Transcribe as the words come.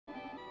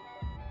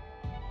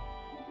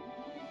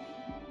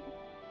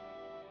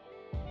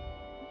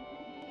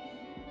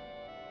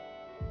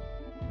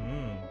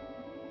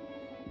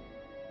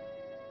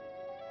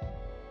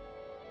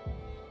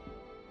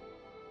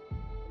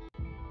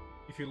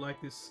if you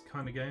like this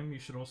kind of game, you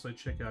should also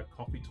check out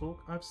Coffee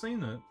Talk. I've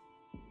seen it.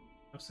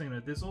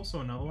 There's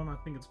also another one, I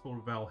think it's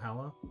called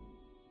Valhalla.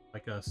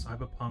 Like a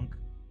cyberpunk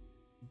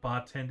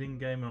bartending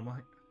game, and I'm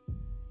like...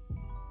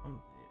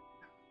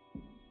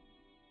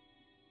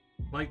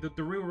 Like,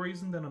 the real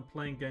reason that I'm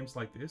playing games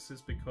like this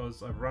is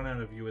because I've run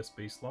out of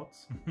USB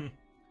slots.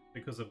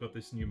 Because I've got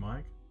this new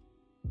mic,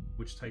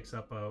 which takes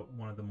up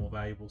one of the more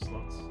valuable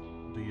slots.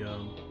 The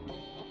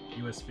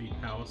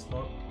USB power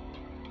slot.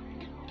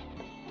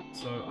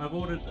 So I've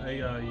ordered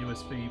a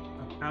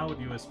powered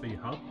USB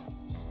hub,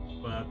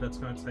 but that's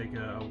going to take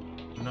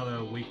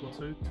another week or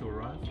two to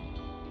arrive.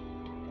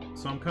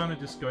 So I'm kind of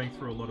just going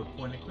through a lot of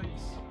point and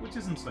clicks, which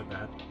isn't so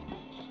bad.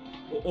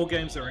 Or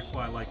games that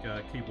require like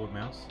a keyboard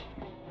mouse.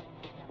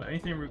 But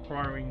anything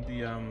requiring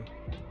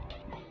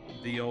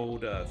the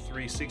old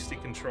 360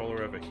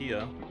 controller over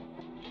here,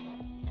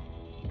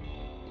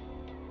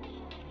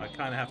 I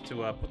kind of have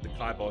to put the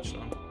kibosh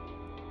on.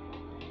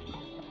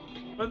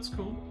 But it's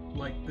cool.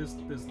 Like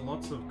there's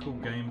lots of cool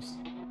games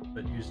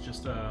that use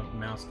just a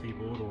mouse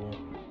keyboard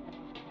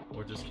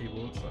or just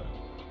keyboard, so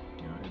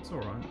you know it's all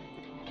right.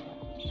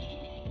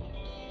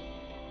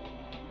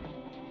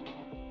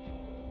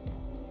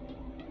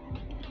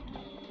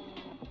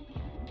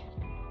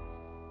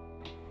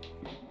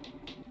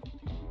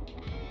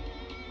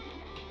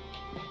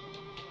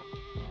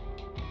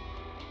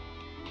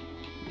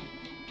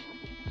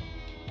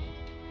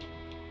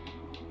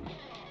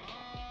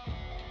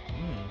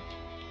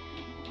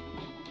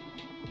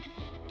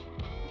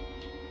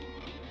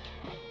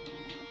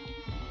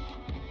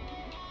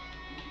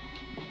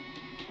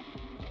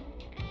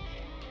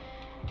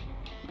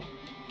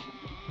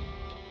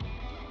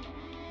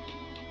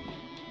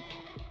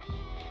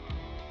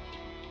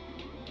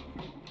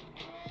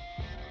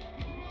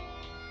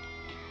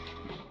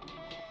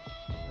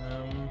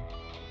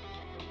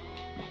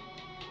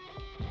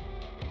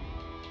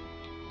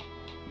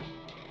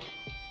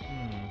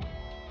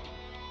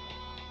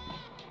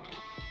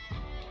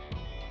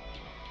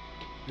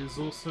 There's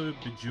also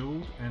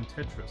Bejeweled and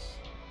Tetris.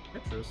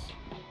 Tetris?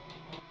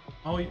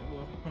 Oh, yeah,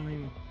 well, I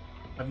mean,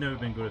 I've never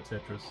been good at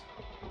Tetris.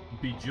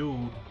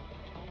 Bejeweled.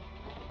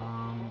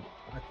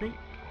 I think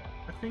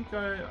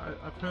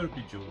I've heard of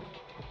Bejeweled.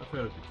 I've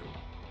heard of Bejeweled.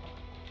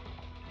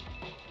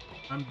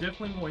 I'm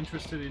definitely more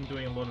interested in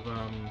doing a lot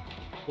of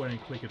point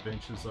and click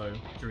adventures though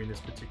during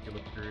this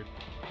particular period.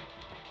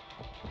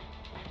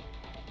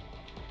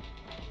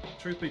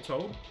 Truth be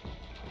told,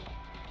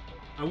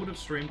 I would have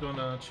streamed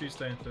on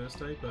Tuesday and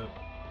Thursday, but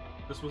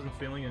just wasn't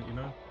feeling it, you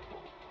know?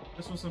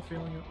 Just wasn't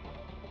feeling it.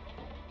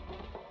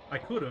 I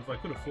could have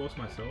forced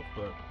myself,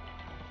 but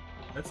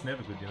that's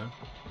never good, you know?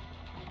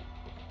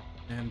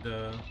 And,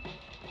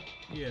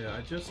 yeah,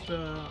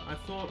 I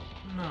thought,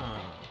 nah,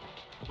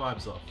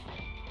 vibes off.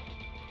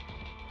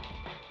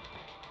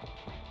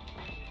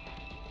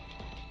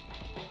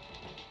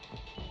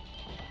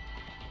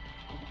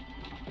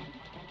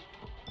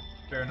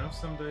 Fair enough,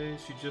 some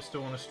days you just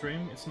don't want to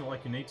stream. It's not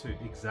like you need to.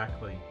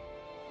 Exactly.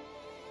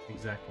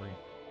 Exactly.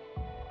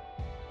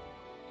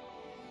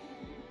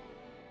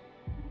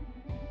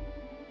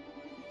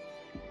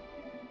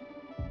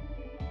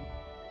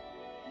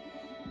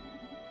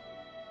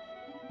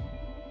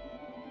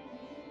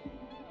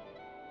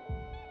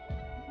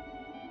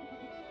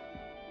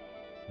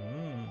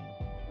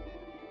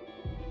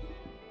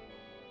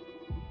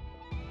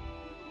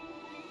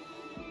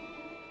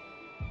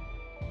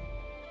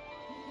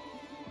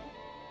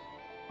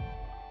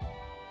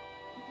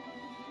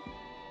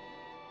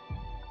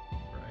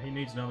 He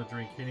needs another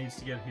drink. He needs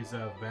to get his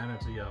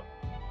vanity up.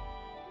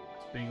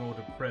 It's being all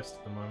depressed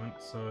at the moment,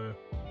 so...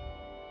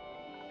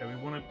 Yeah, we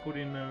want to put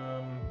in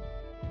a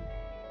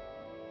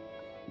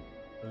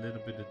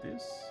little bit of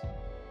this.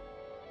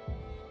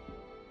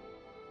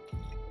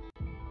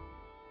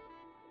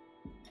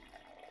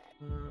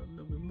 A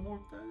little bit more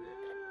of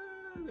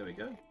that. There we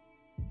go.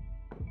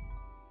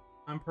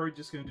 I'm probably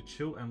just going to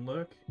chill and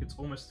lurk. It's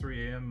almost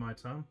 3 AM my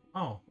time.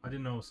 Oh, I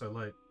didn't know it was so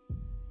late.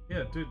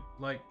 Yeah, dude,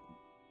 like...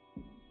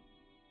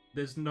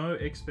 There's no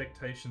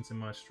expectations in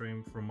my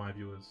stream from my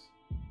viewers.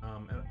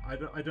 And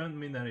I don't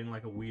mean that in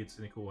like a weird,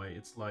 cynical way.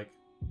 It's like,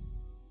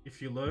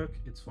 if you lurk,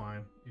 it's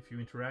fine. If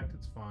you interact,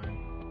 it's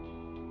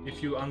fine.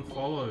 If you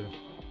unfollow,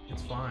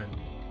 it's fine.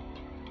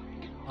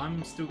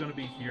 I'm still going to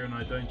be here and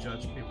I don't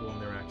judge people on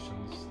their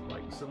actions.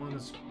 Like, so long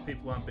as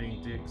people aren't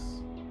being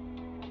dicks.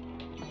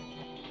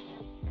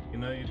 You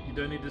know, you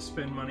don't need to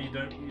spend money, you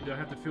don't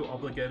have to feel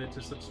obligated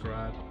to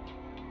subscribe.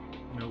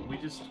 You know, we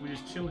just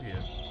chill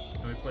here.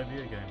 And we play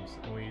video games,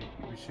 and we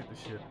shoot the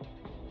shit.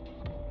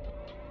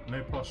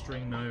 No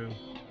posturing, no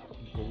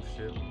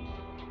bullshit.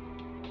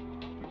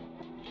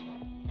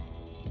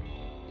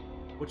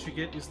 What you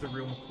get is the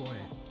real McCoy.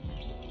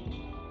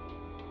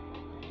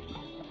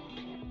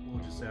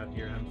 We're just out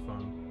here having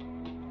fun.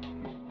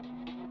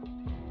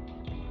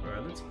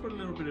 Alright, let's put a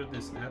little bit of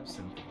this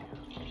absinthe in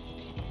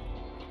here.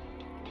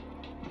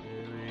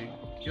 There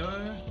we go.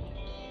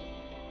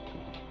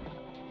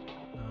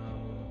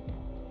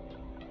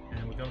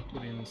 And we're going to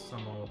put in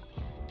some of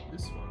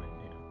this one in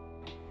here.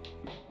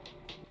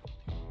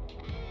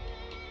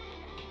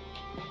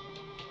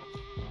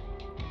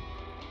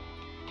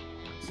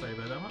 say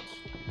about that much.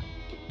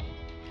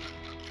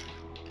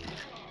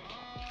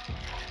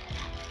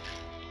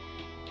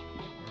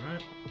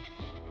 Alright.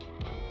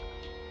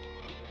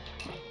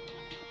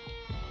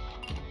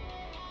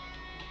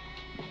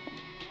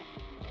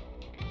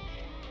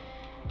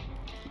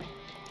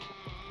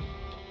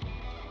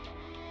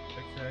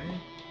 Okay.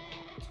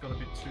 It's got a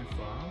bit too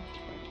far.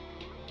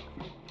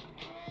 Let's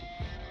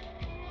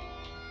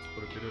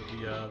put a bit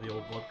of the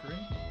old vodka in.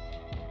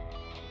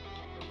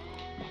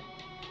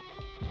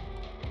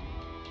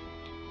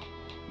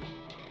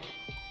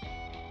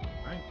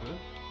 Right, good.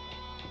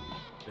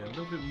 Yeah, a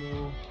little bit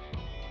more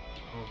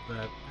of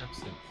that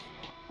absinthe.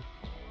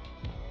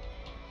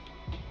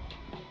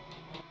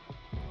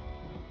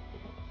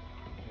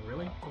 Oh,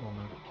 really? Come on,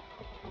 man.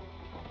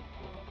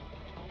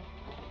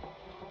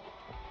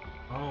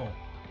 Oh.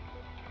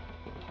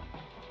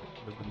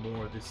 A little bit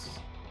more of this.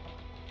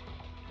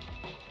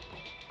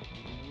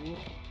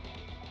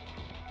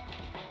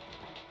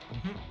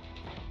 Mm-hmm.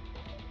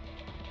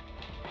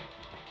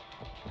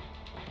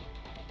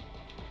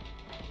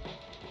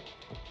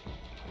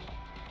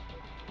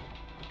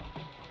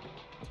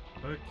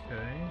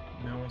 Okay,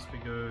 now once we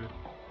go...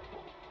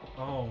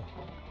 Oh.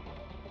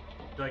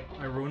 Like,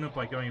 I ruin it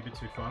by going a bit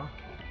too far.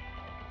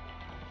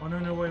 Oh no,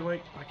 no,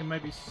 wait. I can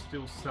maybe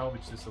still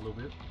salvage this a little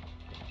bit.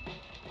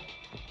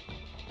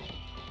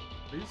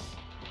 Please?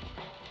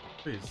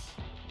 Please.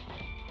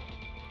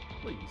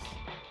 Please.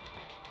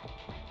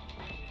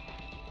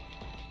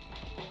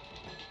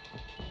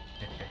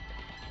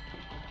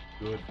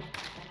 Good.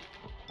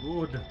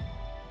 Good.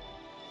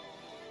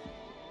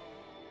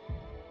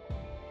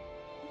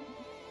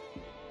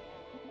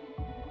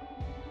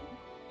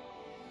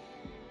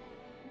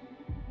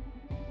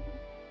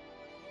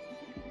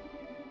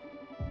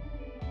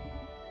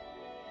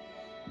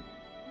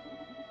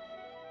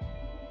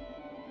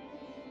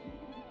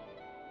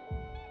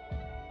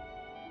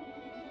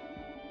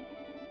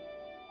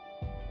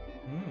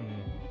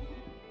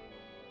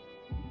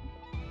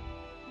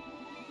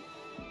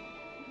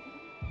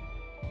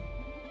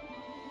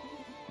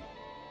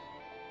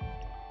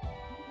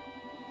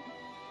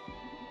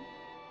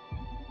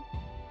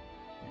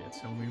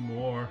 Tell me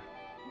more.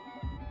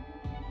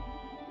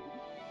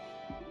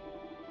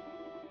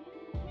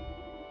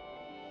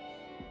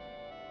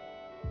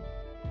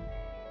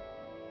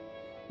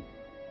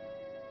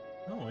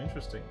 Oh,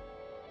 interesting.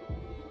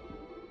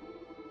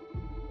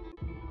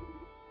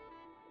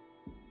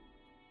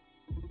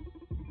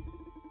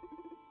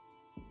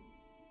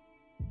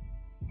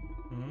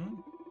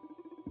 Hmm?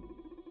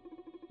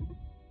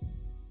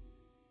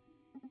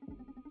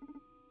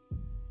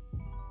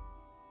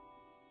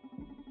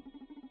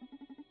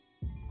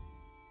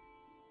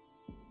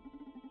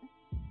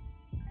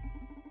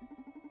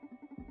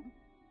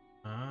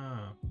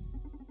 Ah,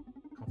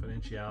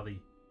 confidentiality.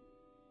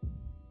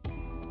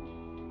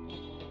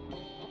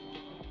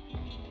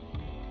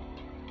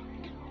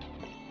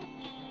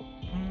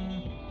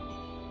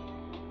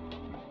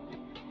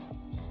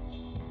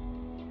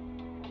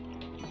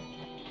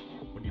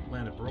 What do you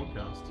plan to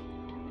broadcast?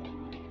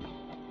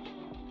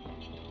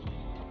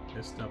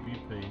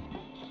 SWP.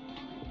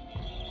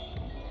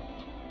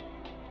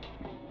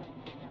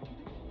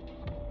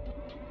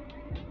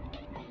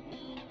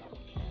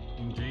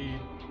 Indeed.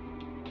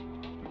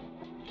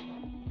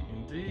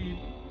 Indeed.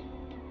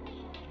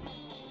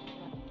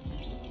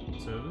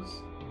 Servers,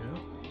 yeah.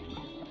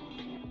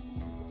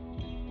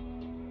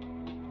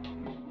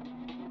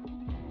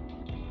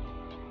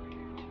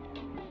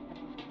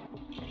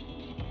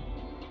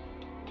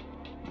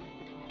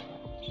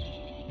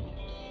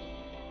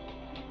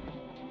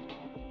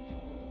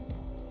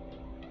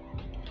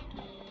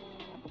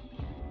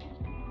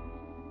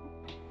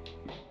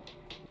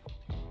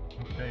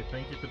 Okay,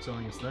 thank you for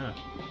telling us that.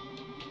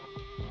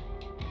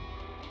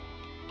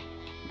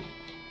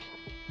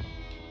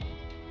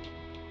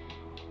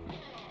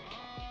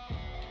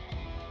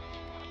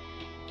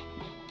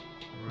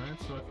 Alright,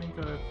 so I think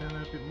I found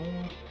out a bit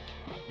more.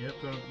 Yep,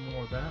 got a bit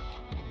more of that.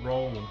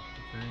 Roll,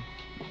 okay.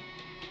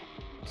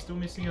 Still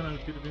missing out on a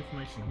bit of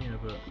information here,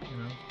 but, you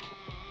know.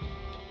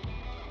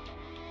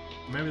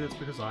 Maybe that's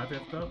because I've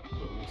effed up, but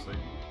we'll see.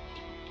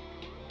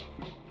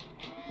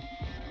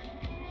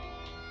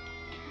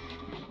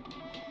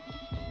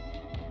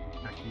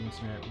 Hack the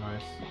internet,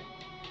 nice.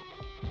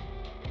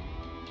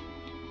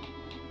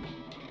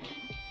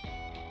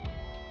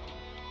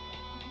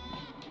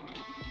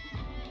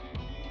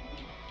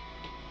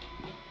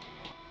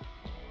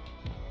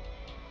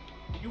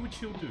 You a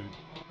chill dude.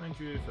 Thank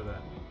you for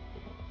that.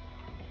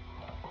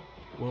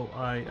 Well,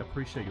 I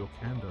appreciate your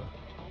candor.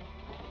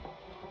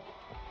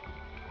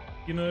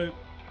 You know,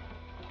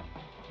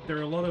 there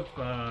are a lot of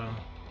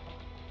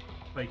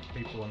fake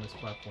people on this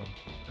platform.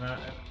 And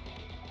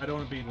I don't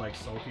want to be like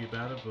salty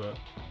about it, but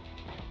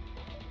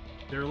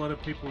there are a lot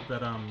of people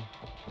that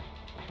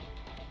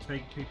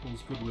take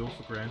people's goodwill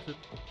for granted,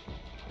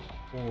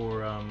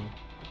 or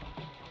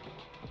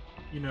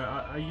you know,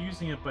 are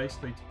using it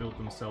basically to build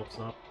themselves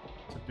up,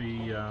 to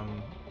be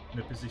in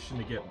a position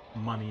to get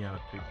money out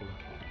of people.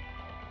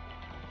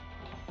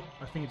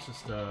 I think it's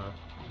just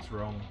it's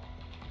wrong.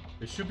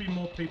 There should be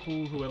more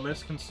people who are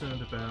less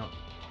concerned about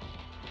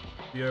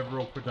the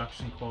overall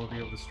production quality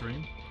of the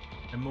stream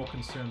and more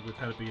concerned with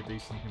how to be a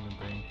decent human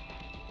being.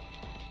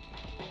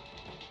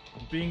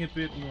 Being a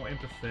bit more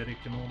empathetic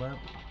and all that.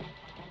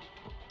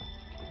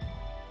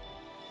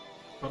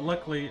 But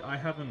luckily, I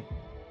haven't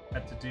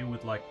had to deal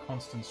with like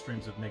constant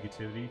streams of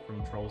negativity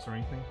from trolls or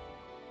anything.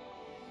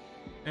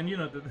 And you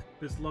know,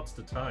 there's lots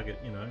to target,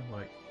 you know,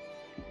 like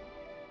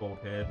bald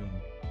head and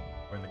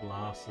wearing the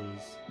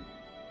glasses.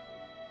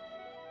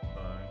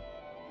 So,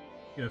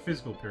 you know,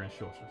 physical appearance,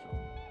 sure.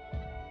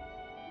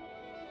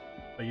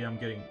 But yeah, I'm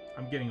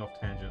getting off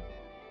tangent.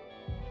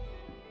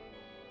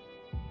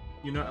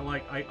 You know,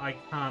 like I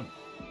can't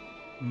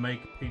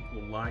make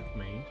people like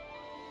me,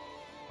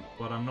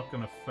 but I'm not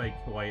gonna fake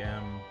who I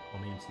am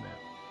on the internet.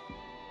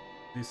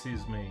 This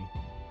is me.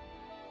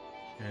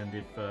 And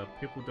if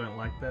people don't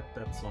like that,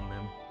 that's on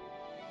them.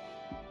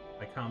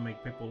 I can't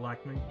make people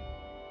like me.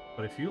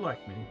 But if you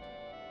like me,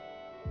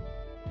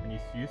 and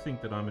if you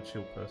think that I'm a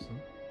chill person,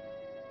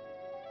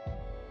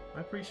 I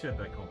appreciate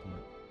that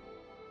compliment.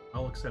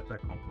 I'll accept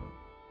that compliment.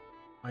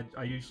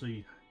 I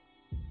usually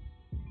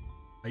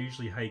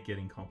hate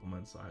getting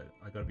compliments,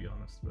 I gotta be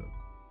honest, but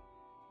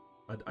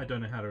I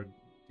don't know how to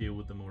deal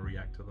with them or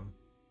react to them.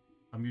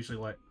 I'm usually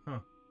like,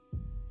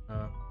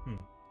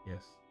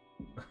 yes.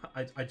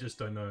 I just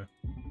don't know.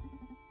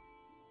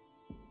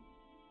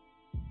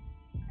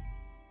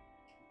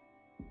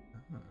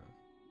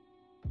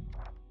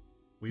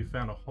 We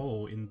found a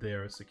hole in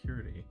their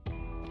security.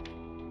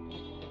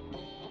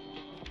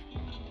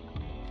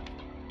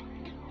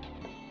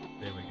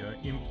 There we go.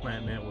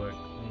 Implant network.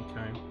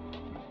 Okay.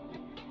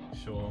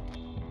 Sure.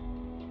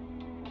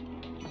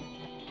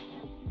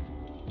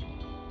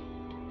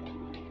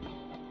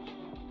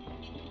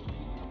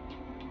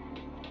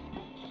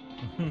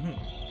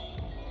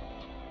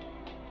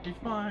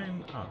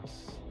 Define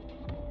us.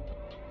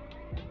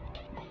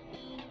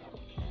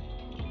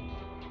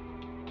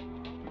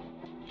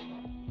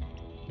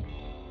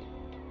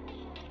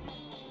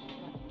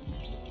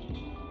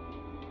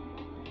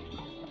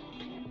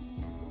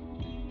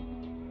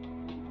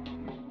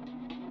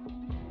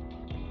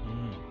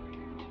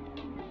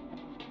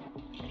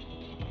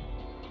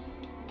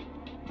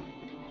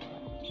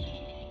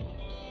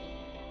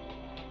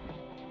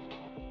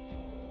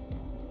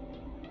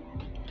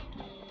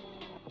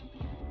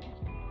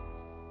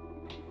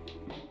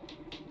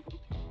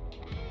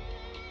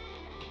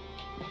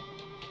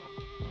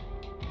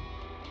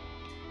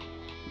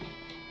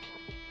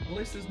 At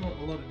least there's not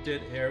a lot of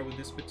dead air with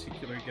this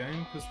particular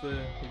game because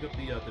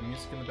we got the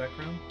music in the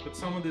background. But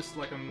some of this,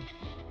 like I'm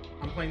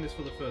playing this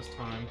for the first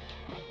time,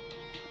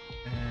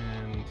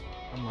 and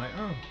I'm like,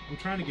 oh, I'm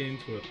trying to get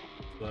into it.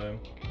 So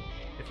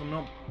if I'm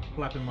not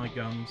flapping my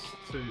gums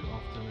too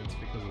often, it's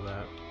because of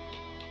that.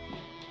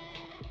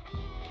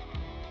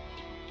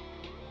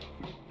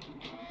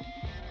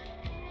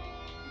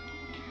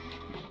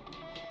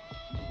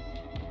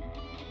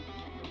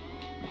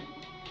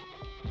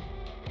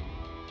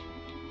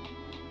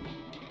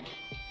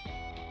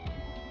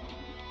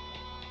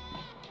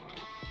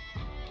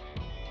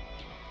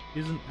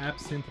 Isn't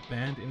absinthe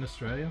banned in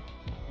Australia?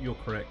 You're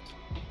correct.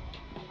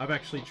 I've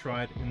actually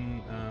tried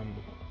in,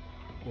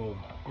 well,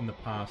 in the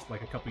past,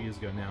 like a couple years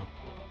ago now.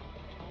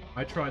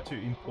 I tried to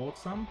import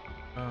some.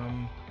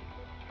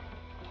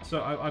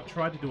 So I've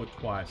tried to do it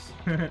twice.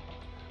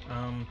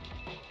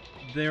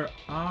 There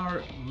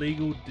are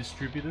legal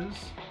distributors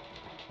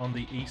on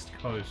the East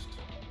Coast.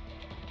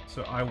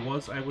 So I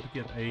was able to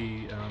get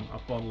a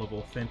bottle of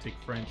authentic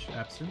French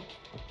absinthe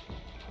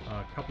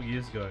a couple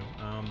years ago.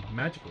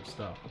 Magical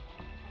stuff.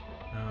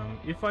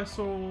 If I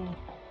saw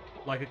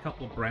like a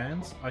couple of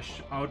brands,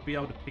 I would be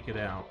able to pick it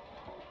out,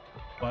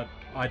 but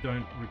I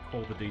don't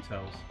recall the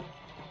details.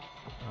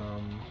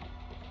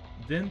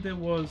 Then there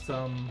was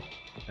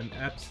an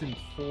absinthe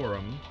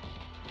forum,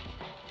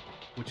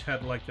 which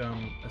had like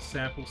a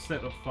sample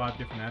set of 5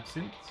 different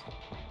absinthes.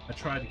 I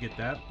tried to get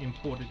that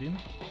imported in,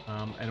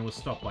 and it was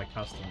stopped by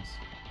customs.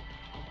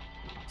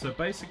 So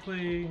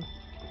basically,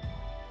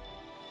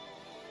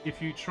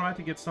 if you try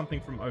to get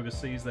something from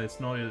overseas that's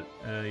not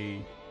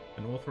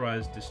an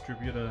authorized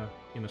distributor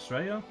in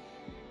Australia,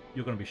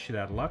 you're going to be shit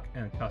out of luck,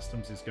 and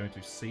customs is going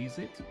to seize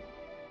it,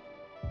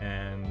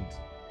 and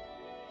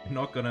they're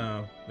not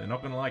gonna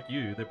like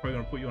you. They're probably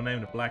going to put your name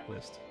in a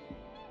blacklist.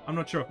 I'm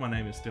not sure if my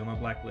name is still on a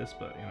blacklist,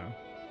 but you know,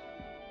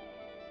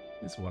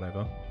 it's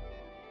whatever.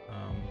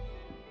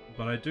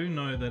 But I do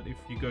know that if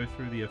you go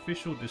through the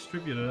official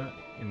distributor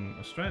in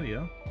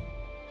Australia,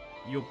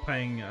 you're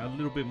paying a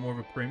little bit more of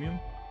a premium.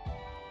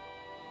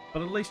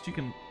 But at least you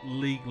can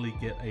legally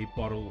get a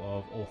bottle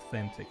of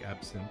authentic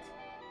absinthe.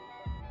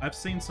 I've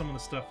seen some of the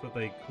stuff that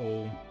they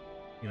call,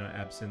 you know,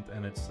 absinthe,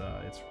 and it's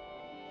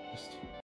just